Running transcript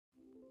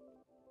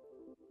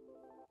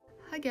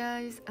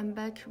guys, I'm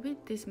back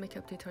with this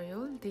makeup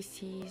tutorial.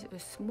 This is a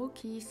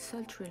smoky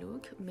sultry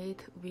look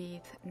made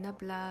with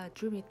Nabla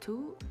Dreamy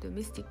 2, the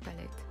Mystic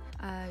palette.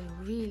 I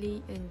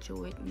really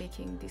enjoyed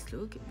making this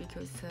look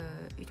because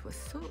it was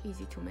so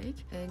easy to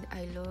make, and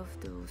I love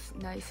those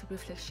nice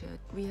reflections.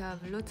 We have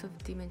lots of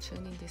dimension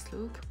in this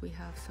look. We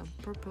have some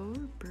purple,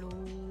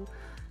 blue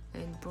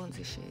and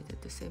bronzy shade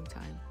at the same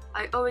time.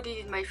 I already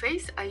did my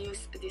face. I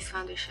used this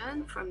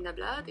foundation from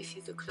Nabla. This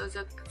is a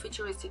close-up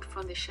futuristic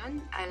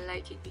foundation. I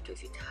like it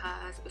because it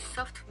has a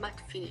soft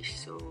matte finish,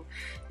 so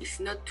it's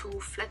not too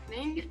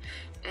flattening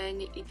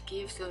and it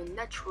gives a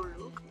natural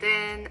look.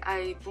 Then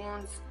I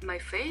bronze my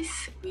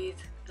face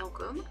with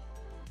Lancôme.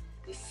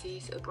 This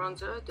is a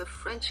bronzer, the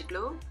French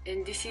Glow,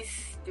 and this is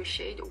the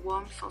shade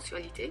Warm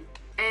Sensualité.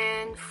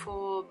 And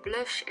for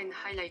blush and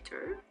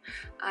highlighter,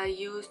 I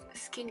used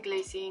Skin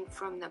Glazing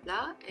from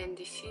Nabla, and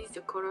this is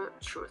the color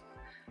Truth.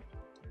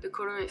 The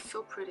color is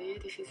so pretty.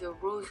 This is a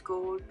rose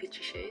gold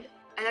peachy shade.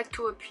 I like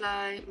to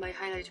apply my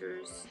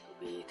highlighters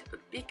with a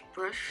big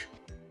brush,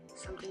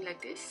 something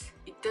like this.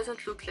 It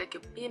doesn't look like a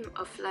beam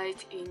of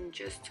light in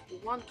just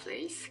one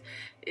place.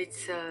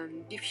 It's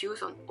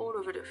diffused on all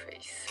over the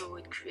face, so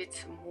it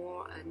creates a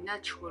more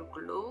natural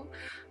glow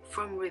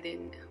from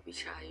within,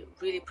 which I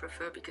really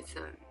prefer because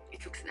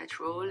it looks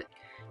natural.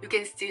 You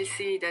can still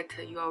see that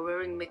you are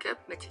wearing makeup,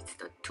 but it's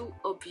not too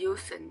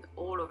obvious and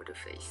all over the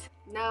face.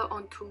 Now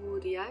onto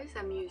the eyes,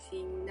 I'm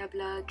using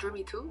Nabla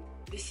Dreamy 2.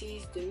 This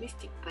is the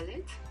Mystic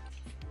palette.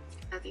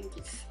 I think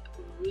it's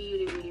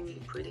really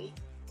pretty.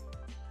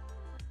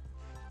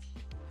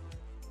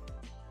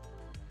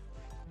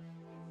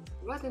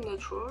 Rather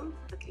neutral,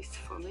 at least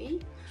for me,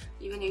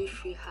 even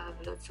if we have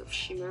lots of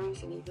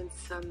shimmers and even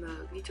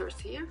some glitters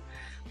here,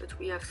 but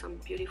we have some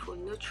beautiful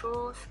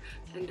neutrals,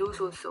 and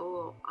those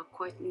also are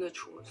quite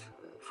neutrals.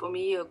 For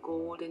me,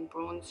 gold and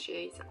bronze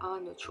shades are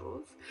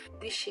neutrals.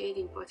 This shade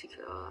in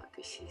particular,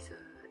 this is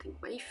I think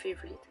my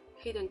favorite,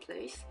 Hidden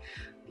Place,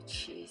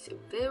 which is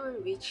very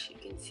rich.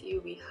 You can see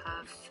we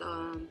have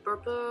some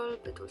purple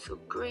but also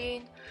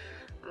green,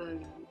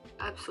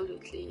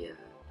 absolutely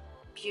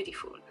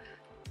beautiful.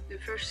 The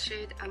first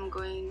shade I'm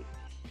going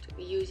to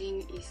be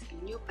using is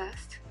New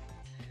Past,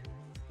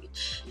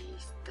 which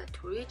is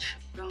that rich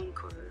brown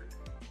color.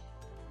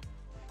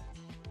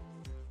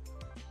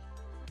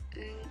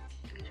 And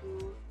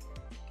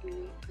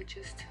I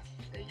just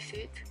place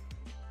it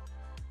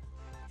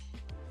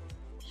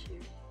here.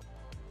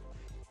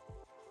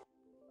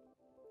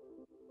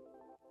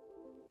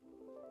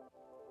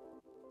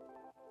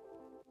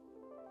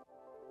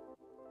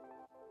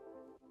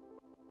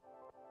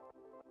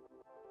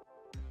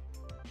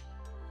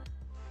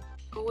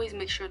 Always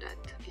make sure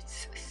that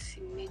it's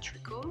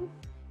symmetrical.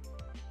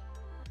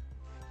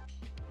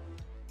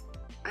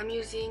 I'm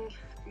using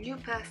New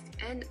Past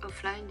and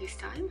Offline this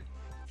time.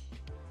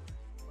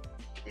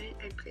 Then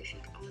I place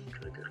it onto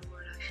the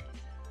lower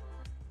lashes.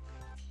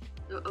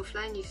 The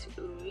Offline is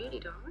really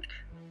dark.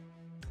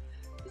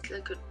 It's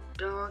like a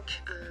dark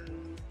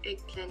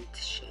eggplant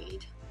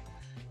shade.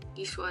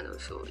 This one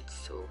also, it's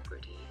so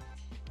pretty.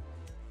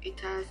 It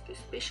has a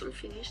special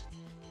finish.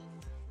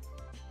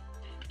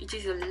 It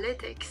is a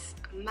latex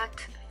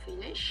matte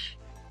finish.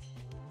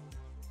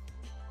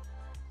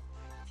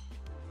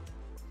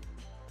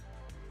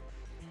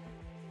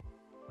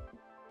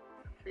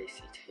 Place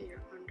it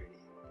here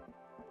underneath.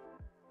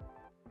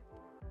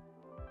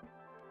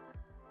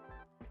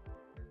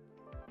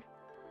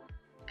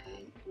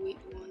 And we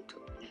want to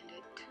blend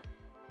it.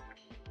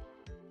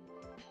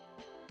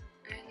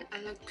 And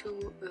I like to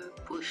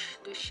push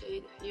the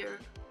shade here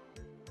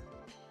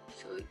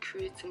so it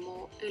creates a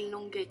more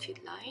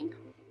elongated line.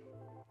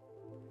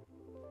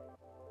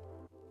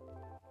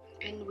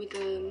 And with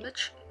a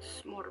much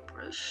smaller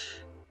brush,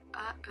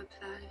 I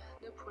apply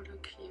the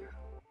product here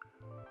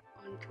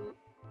onto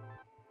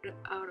the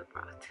outer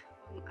part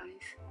of my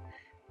eyes.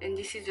 And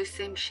this is the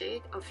same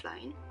shade,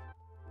 Offline.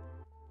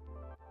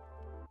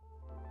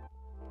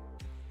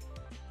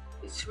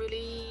 It's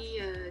really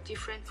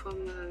different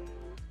from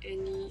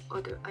any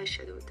other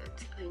eyeshadow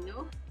that I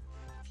know.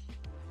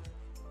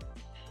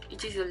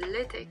 It is a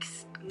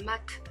latex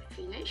matte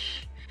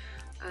finish.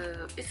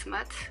 It's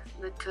matte,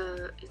 but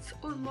it's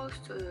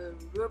almost a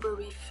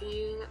rubbery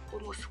feel,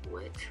 almost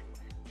wet.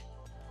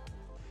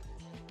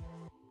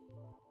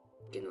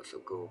 You can also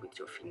go with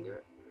your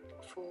finger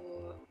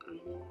for a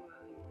more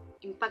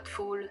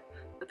impactful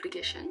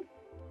application,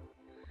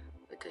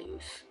 but I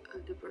use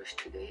the brush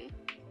today.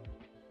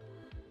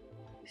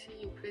 You see,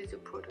 you place the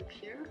product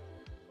here.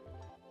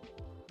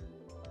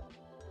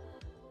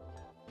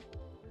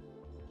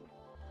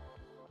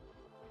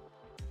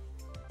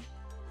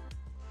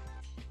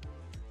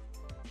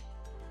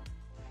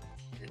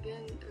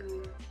 Again,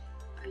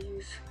 I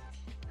use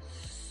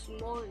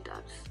small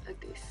dabs like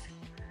this.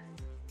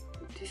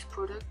 With this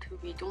product,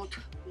 we don't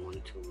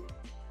want to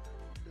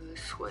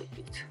swipe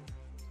it,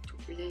 to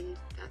blend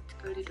that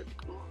a little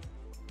bit more.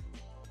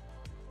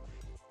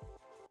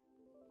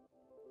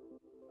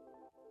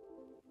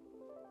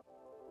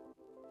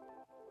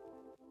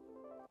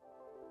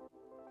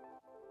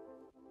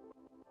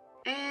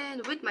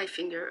 And with my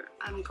finger,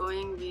 I'm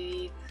going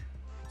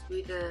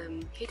with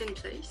a hidden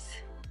place.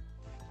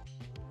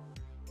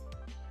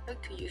 I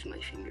like to use my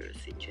fingers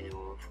in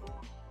general for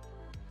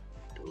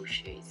those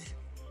shades.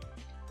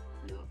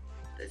 No,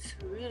 that's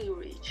really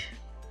rich.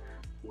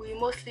 We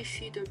mostly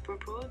see the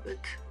purple,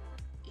 but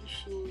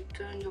if you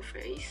turn your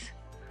face,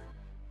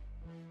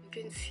 you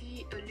can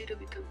see a little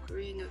bit of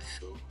green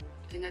also,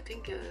 and I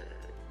think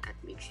that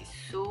makes it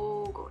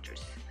so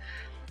gorgeous.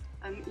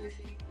 I'm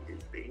using the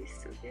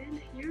base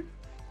again here.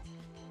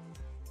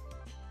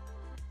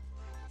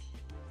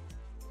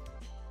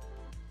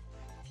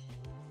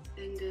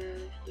 And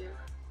here,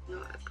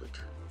 now I put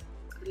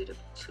a little bit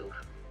so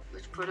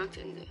much product,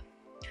 and the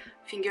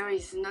finger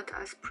is not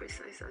as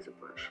precise as a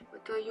brush,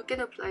 but you can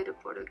apply the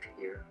product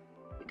here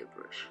with the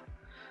brush.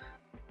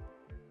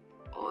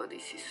 Oh,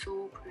 this is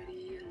so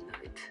pretty and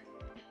light.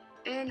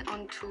 And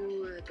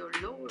onto the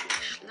lower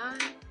lash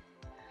line,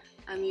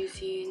 I'm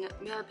using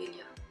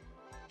Mirabilia,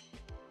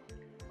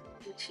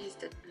 which is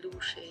that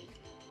blue shade.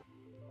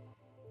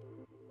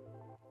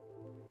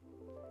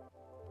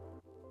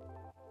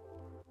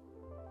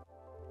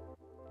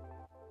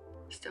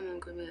 This time I'm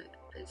going to use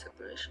a pencil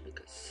brush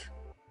because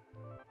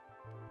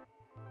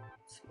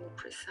it's more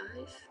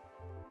precise.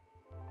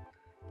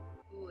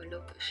 Oh, I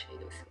love the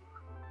shade also.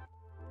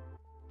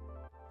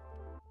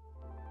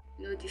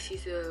 You know, this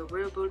is a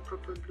wearable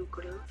purple blue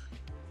color.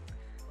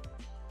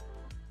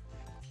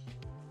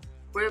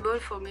 Wearable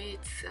for me,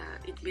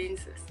 it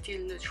means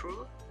still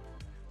neutral.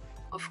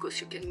 Of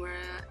course, you can wear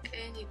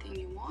anything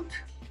you want.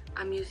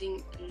 I'm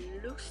using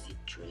Lucid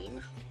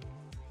Dream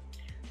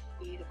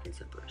with a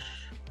pencil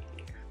brush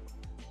here.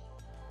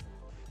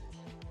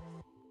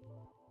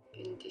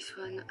 And this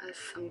one has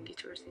some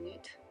glitters in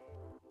it.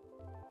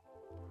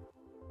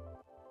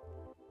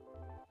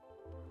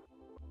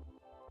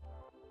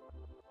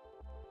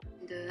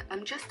 And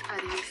I'm just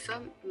adding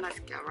some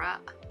mascara,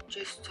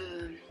 just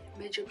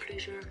Major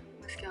Pleasure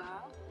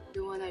mascara,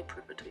 the one I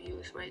prefer to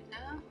use right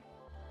now.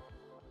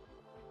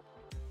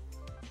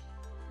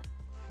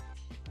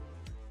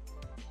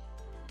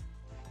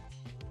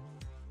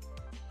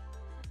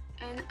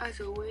 And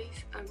as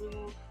always, I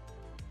remove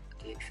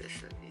the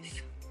excess of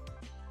this.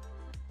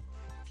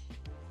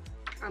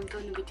 I'm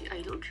done with the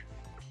eye look.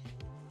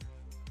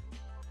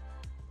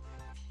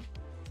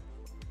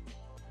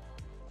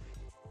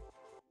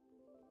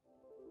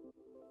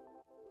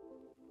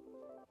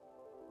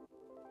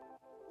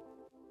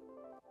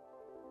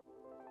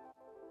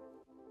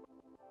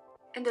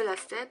 And the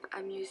last step,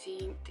 I'm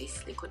using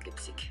this liquid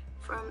lipstick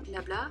from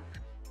Nabla.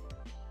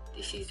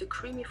 This is the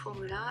creamy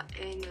formula,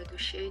 and the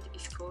shade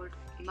is called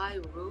My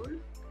Rule.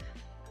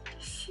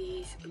 This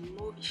is a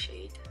mauve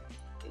shade.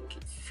 I think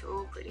it's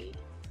so pretty.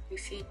 You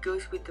see, it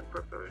goes with the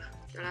purple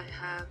that I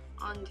have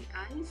on the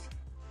eyes.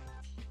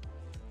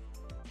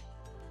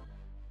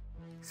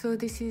 So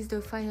this is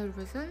the final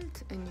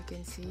result, and you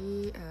can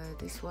see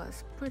this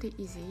was pretty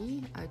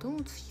easy. I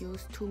don't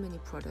use too many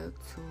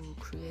products to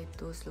create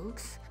those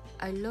looks.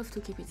 I love to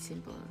keep it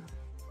simple.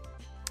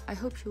 I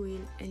hope you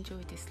will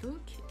enjoy this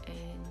look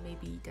and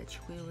maybe that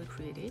you will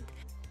recreate it.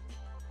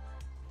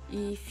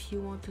 If you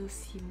want to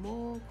see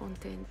more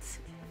content,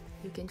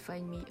 you can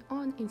find me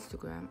on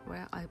Instagram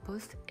where I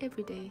post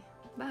every day.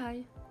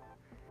 Bye!